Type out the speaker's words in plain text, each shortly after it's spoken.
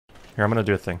Here, I'm gonna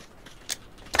do a thing.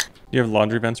 You have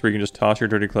laundry vents where you can just toss your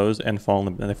dirty clothes and they fall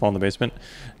in the basement?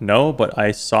 No, but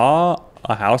I saw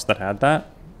a house that had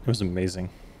that. It was amazing.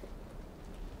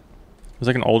 It was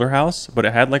like an older house, but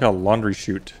it had like a laundry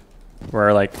chute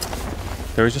where like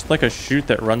there was just like a chute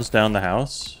that runs down the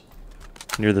house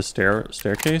near the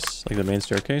staircase, like the main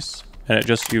staircase, and it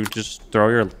just you just throw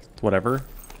your whatever.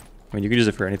 I mean, you could use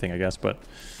it for anything, I guess, but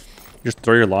you just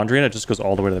throw your laundry in, it just goes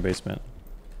all the way to the basement.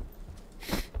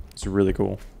 It's really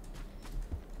cool.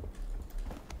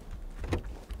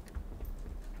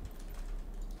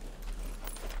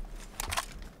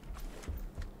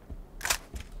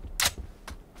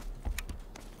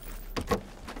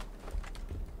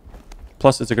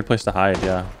 Plus, it's a good place to hide,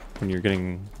 yeah, when you're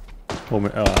getting home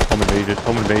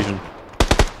invasion.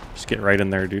 Just get right in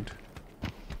there, dude.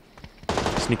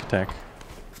 Sneak attack.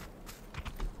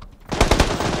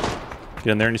 Get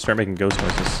in there and you start making ghost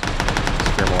noises.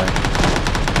 Scare them away.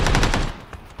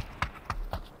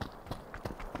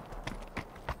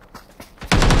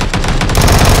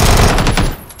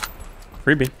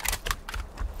 Freebie.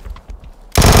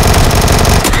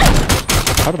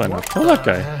 How did I not kill that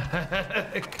guy?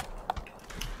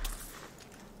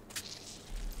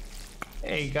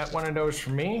 Hey, you got one of those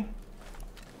for me?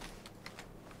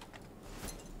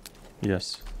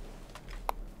 Yes.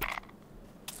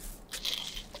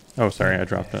 Oh, sorry, I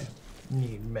dropped it.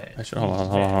 Need med. I should hold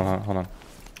on.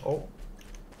 Oh.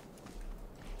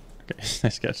 Okay,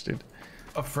 nice catch, dude.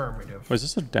 Affirmative. Was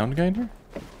this a downed guy in here?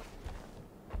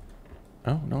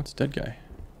 Oh, no, it's a dead guy.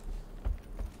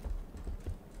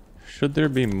 Should there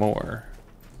be more?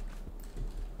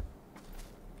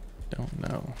 Don't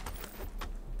know.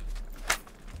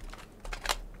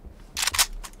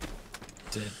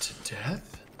 Dead to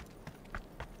death?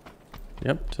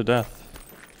 Yep, to death.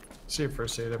 See your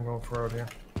first aid, I'm going for out here.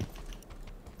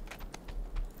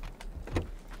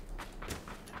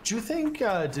 Do you think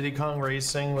Diddy Kong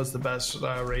Racing was the best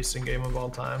racing game of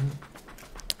all time?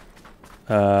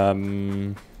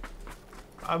 I'm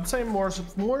saying more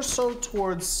so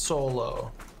towards solo.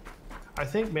 I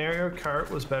think Mario Kart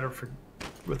was better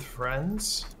with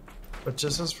friends, but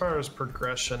just as far as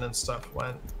progression and stuff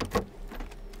went.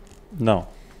 No.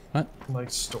 What? Like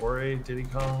story, Diddy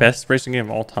Kong. Best racing game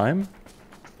of all time?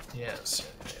 Yes.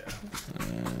 Yeah.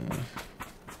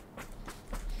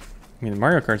 I mean,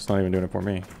 Mario Kart's not even doing it for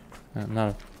me. I'm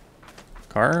not a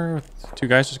car with two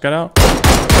guys just got out.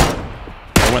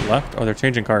 I went left. Oh, they're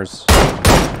changing cars.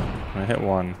 I hit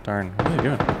one. Darn. What are they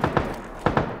doing?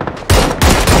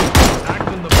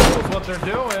 Acting the fool is what they're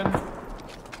doing.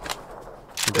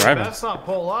 They're driving. Let's not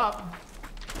pull up.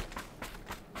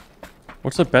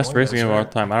 What's the best racing game of all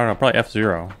time? I don't know. Probably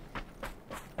F-Zero.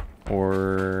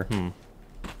 Or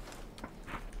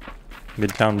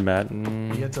Midtown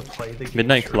Madden. You had to play the game.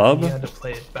 Midnight Club? You had to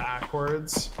play it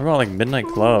backwards. What about like Midnight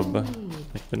Club?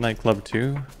 Like Midnight Club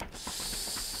 2?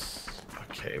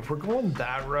 Okay, if we're going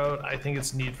that route, I think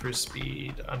it's Need for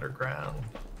Speed Underground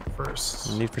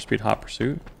first. Need for Speed Hot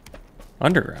Pursuit?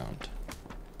 Underground.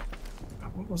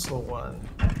 What was the one?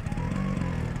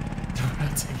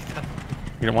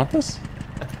 You don't want this?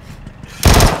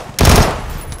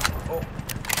 Oh,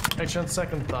 actually, on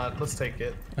second thought, let's take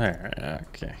it. Alright,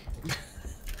 okay.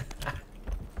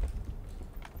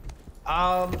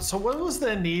 So what was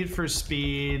the Need for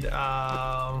Speed?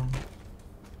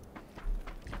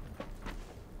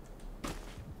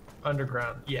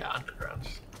 Underground. Yeah, Underground.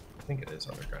 I think it is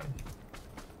Underground.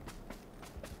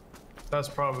 That's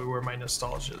probably where my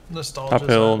nostalgia.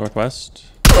 Uphill, northwest.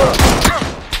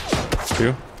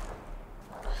 2.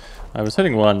 I was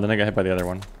hitting one, then I got hit by the other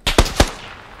one.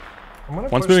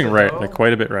 One's moving right, like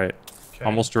quite a bit right. Okay.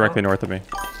 Almost directly north of me.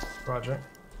 Roger.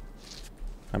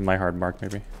 On my hard mark,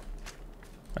 maybe.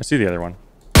 I see the other one.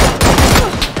 I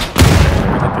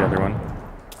hit the other one.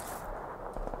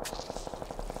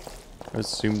 I was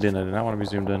zoomed in. I did not want to be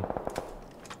zoomed in.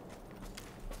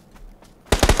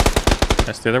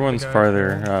 Yes, the other one's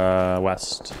farther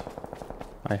west.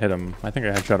 I hit him. I think I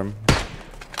headshot him.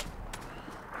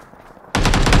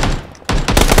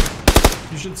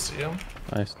 You should see him.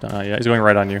 Nice. Yeah, he's going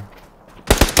right on you.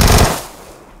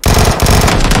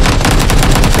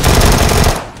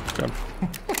 Good.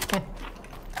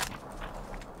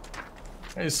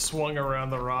 I swung around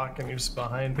the rock and he was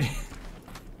behind me.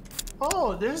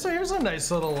 Oh, here's a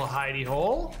nice little hidey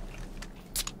hole.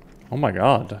 Oh my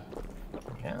god.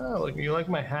 Yeah, look, you like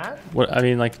my hat? What I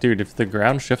mean, like, dude, if the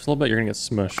ground shifts a little bit, you're gonna get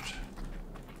smushed.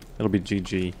 It'll be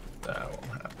GG. That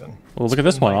won't happen. Well, look at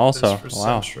this one also. For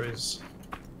wow. Centuries.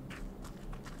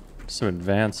 Some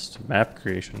advanced map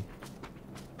creation.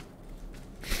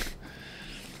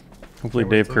 Hopefully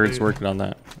Dave Kurt's working on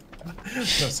that.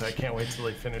 I can't wait till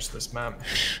they finish this map.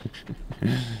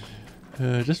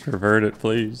 Just revert it,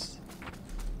 please.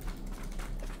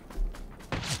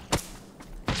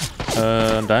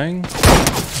 I'm dying.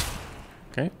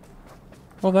 Okay.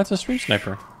 Oh, that's a stream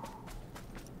sniper.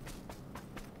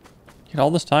 He had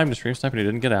all this time to stream snipe and he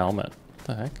didn't get a helmet. What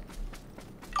the heck?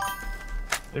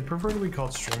 They prefer to be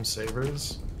called stream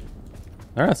savers.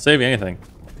 They're not saving anything.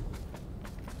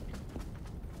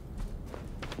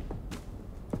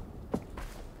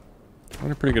 I'm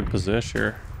in a pretty good position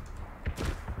here.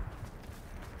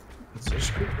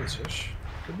 Position.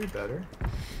 Could be better.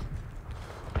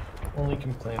 Only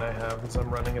complaint I have is I'm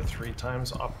running a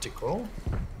 3x optical.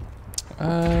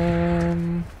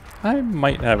 I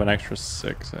might have an extra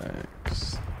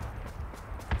 6x.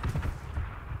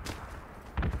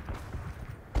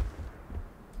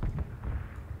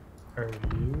 Are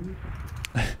you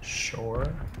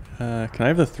sure? Can I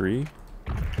have the 3?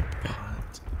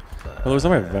 Well, it was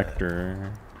on my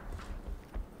vector.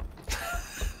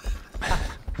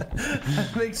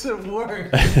 That makes it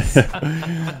worse.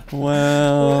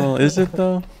 Well, is it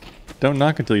though? Don't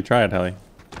knock until you try it, Hallie.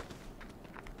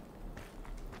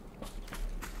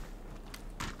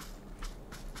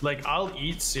 Like, I'll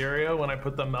eat cereal when I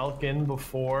put the milk in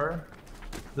before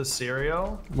the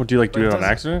cereal. What, do you like do But it it on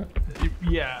accident?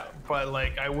 Yeah, but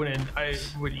like I would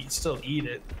still eat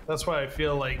it. That's why I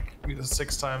feel like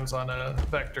 6 times on a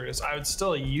vector is I would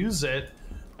still use it,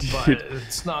 but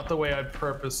it's not the way I'd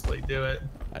purposely do it.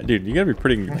 Dude, you gotta be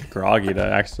pretty groggy to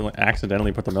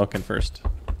accidentally put the milk in first.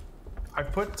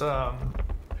 I've put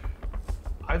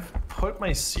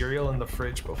my cereal in the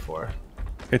fridge before.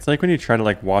 It's like when you try to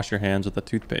like wash your hands with a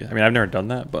toothpaste. I mean, I've never done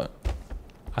that, but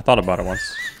I thought about it once.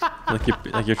 like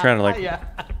you're trying to like, Yeah.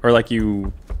 or like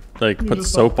you like put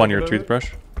just soap not on your thinking of it.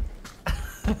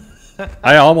 toothbrush.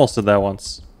 I almost did that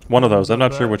once. One of those. I'm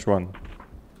not sure which one.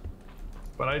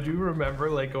 But I do remember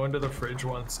like going to the fridge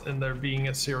once and there being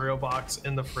a cereal box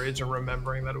in the fridge and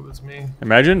remembering that it was me.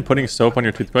 Imagine putting soap on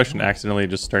your toothbrush and accidentally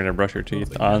just starting to brush your teeth.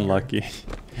 Like that. Unlucky.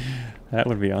 That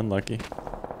would be unlucky.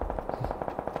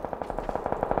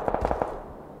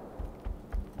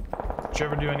 Did you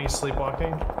ever do any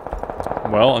sleepwalking?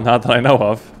 Well, not that I know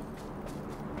of.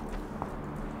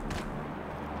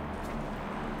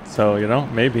 So, you know,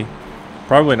 maybe.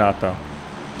 Probably not, though.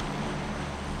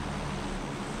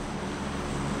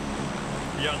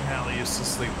 Young Hallie used to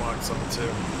sleepwalk some too.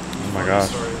 Oh my gosh.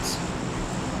 Stories.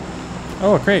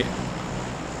 Oh, great.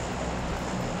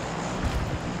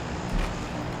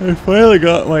 I finally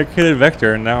got my kitted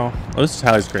vector, and now... Oh, this is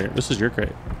Hallie's crate. This is your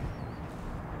crate.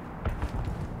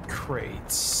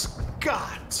 Great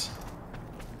Scott!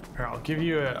 Here, I'll give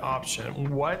you an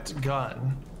option. What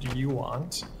gun do you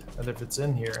want? And if it's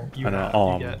in here, you get.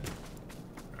 Alright,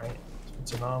 if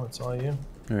it's an it's all you.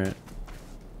 Alright.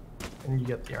 And you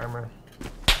get the armor.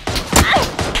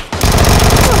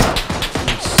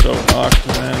 I'm so knocked,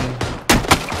 man.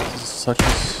 This is such a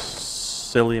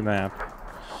silly map.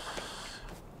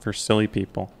 For silly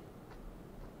people.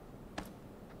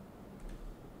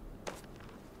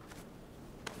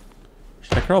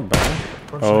 Should I crawl back?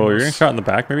 Oh, you're getting shot in the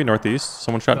back? Maybe northeast?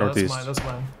 Someone shot northeast. That's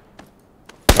mine.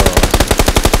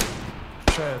 Oh.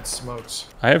 Try it smokes.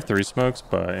 I have 3 smokes,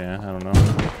 but yeah, I don't know.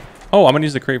 Oh, I'm gonna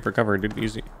use the crate for cover, dude.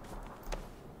 Easy.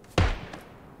 I'm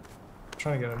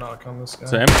trying to get a knock on this guy.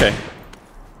 It's an MK.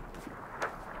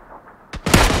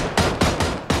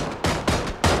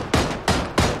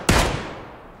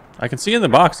 I can see in the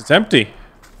box. It's empty.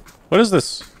 What is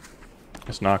this?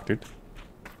 It's knocked, dude.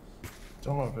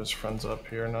 Don't know if his friend's up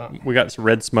here or not. We got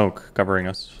red smoke covering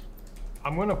us.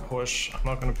 I'm gonna push. I'm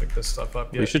not gonna pick this stuff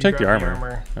up yet. We should take the grab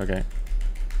armor. Okay.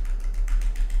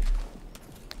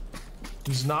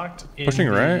 He's knocked in. Pushing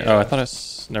right? Oh, I thought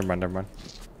it's... Never mind.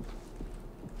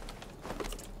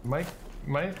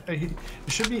 He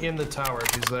should be in the tower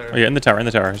if he's there. Oh, yeah, in the tower.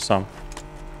 I saw him.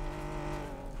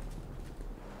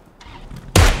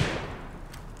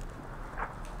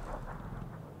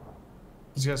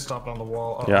 He's got stopped on the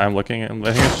wall. Uh-oh. Yeah, I'm looking. I think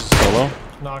it's just solo.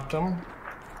 Knocked him.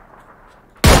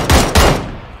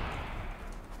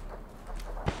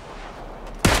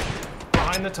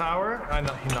 Behind the tower. I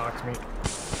know he knocked me.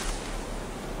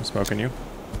 I'm smoking you.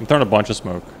 I'm throwing a bunch of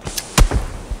smoke.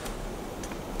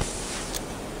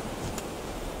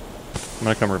 I'm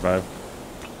gonna come revive.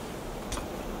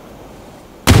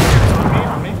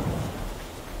 On me.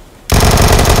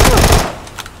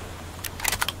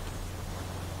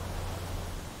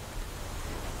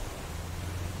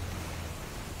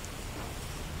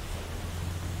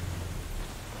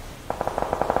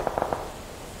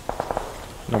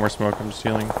 No more smoke. I'm just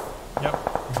healing. Yep,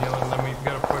 I'm healing. Then we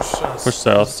gotta push. Push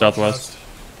south, southwest.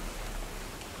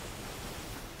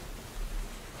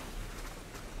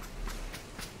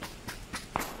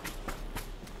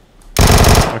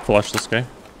 I flush this guy.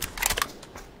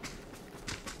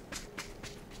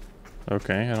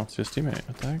 Okay, I don't see his teammate.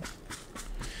 What the heck?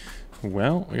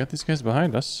 Well, we got these guys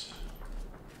behind us.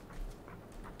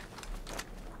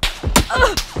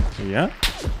 Yeah.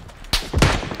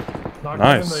 Knocked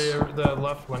Nice. in the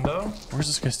left window. Where's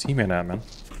this guy's teammate at, man?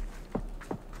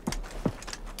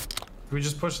 We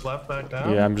just push left back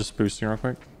down? Yeah, I'm just boosting real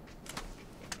quick.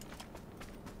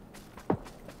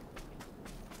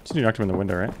 So you knocked him in the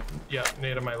window, right? Yeah,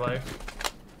 need of my life.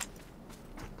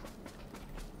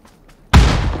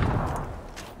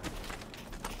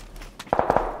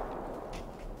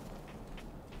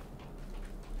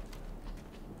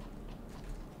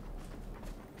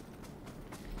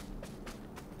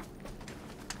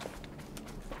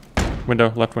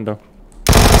 Window, left window.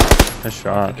 Nice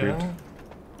shot, dude.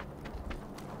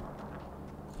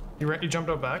 You jumped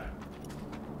out back?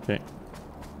 Okay.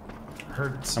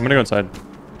 Heard. I'm gonna go inside.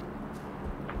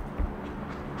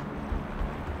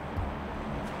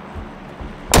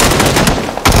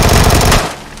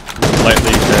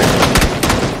 Lightly check.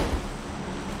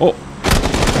 Oh!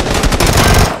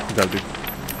 You gotta do.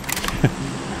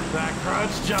 That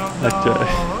crouch jump.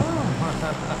 Okay.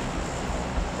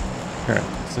 Alright,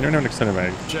 does anyone have an extended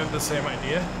mag? Did you have the same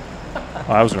idea? Oh,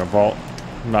 I was in a vault.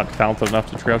 I'm not talented enough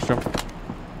to crouch jump.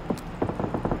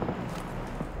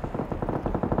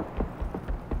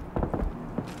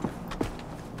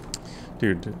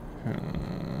 Dude.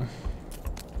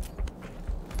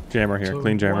 Jammer here. So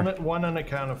Clean jammer. One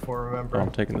unaccounted for, remember. Oh, I'm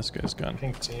taking this guy's gun.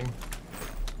 Pink team.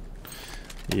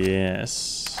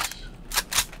 Yes.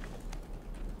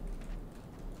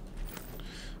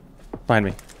 Behind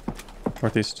me.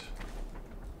 Northeast.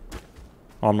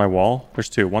 On my wall. There's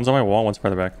two. One's on my wall, one's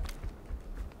farther back.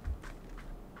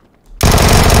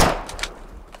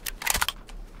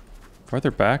 Farther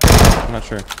back? I'm not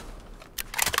sure.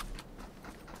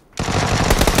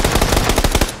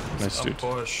 Nice, dude.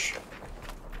 Bush.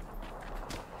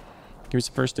 Give me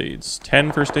some first aids.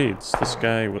 10 first aids. This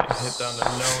guy was... Hit down to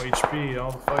no HP,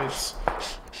 all the fights.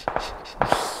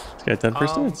 This guy had 10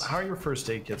 first aids. How are your first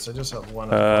aid kits? I just have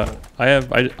one. I have...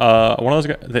 one of those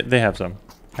guys... They have some.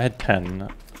 I had 10.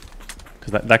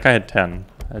 Because that guy had 10.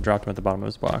 I dropped him at the bottom of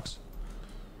his box.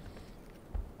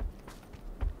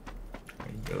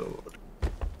 Go.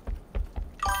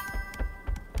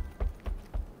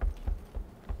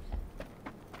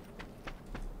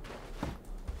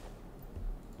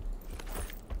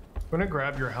 I'm gonna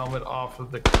grab your helmet off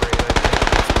of the crate. I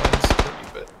think this one's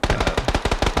pretty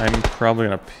bad. I'm probably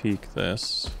gonna peek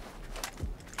this.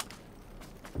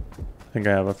 I think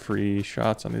I have a free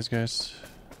shots on these guys.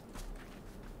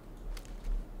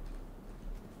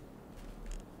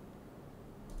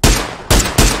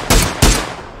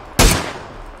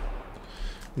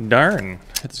 Darn.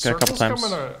 Hit this guy a couple times.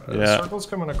 Yeah. Circle's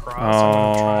coming across.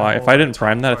 Oh, if I didn't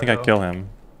prime that, I think I'd kill him.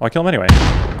 Well, I kill him anyway.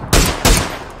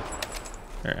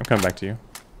 Alright, I'm coming back to you.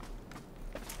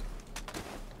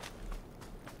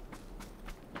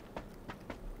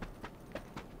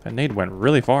 That nade went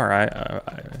really far.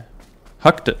 I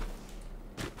hucked it.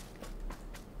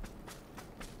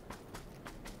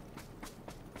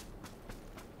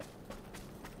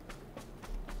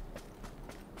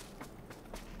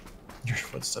 Your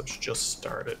footsteps just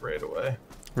started right away.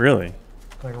 Really?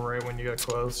 Like right when you got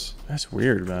close. That's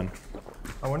weird, man.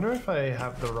 I wonder if I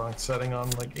have the wrong setting on,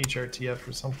 like HRTF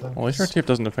or something. Well, HRTF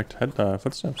doesn't affect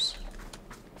footsteps.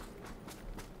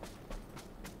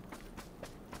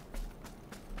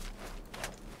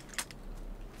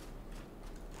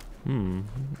 I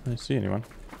don't see anyone.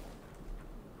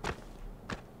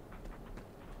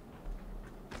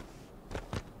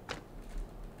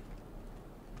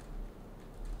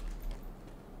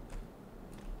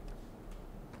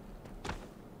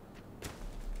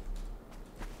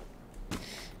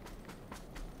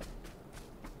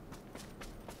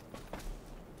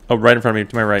 Oh, right in front of me,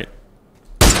 to my right.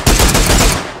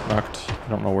 Knocked. I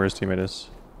don't know where his teammate is.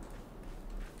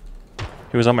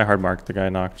 He was on my hard mark, the guy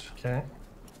knocked. Okay.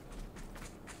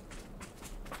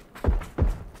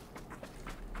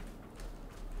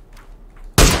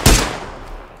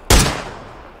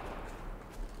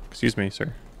 Excuse me,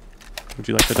 sir. Would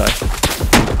you like to die?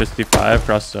 55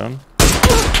 cross zone.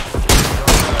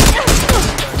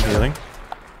 Healing.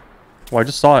 Oh, I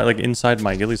just saw it like inside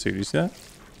my ghillie suit. Do you see that?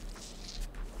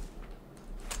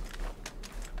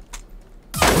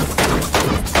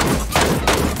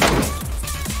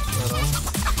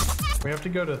 We have to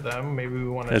go to them. Maybe we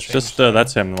want to. It's just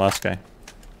that's him, the last guy.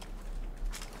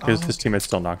 His teammate's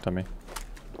still knocked on me.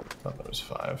 I thought there was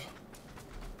 5.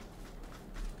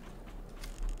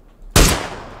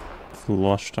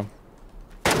 Flushed him.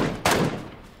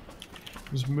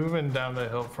 He's moving down the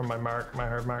hill from my mark, my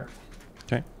hard mark.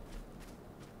 Okay.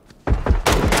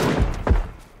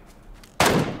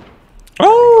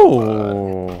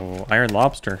 Oh, iron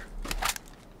lobster.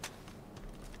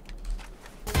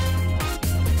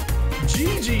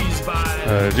 GG's by.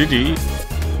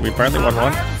 GG. We apparently won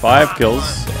one. 5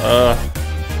 kills.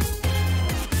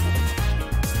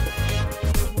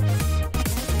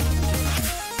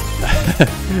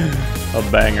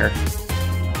 A banger.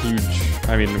 Huge.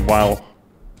 I mean, wow.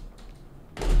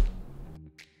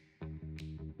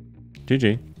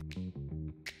 GG.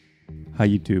 Hi,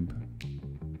 YouTube.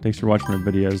 Thanks for watching my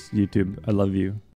videos, YouTube. I love you.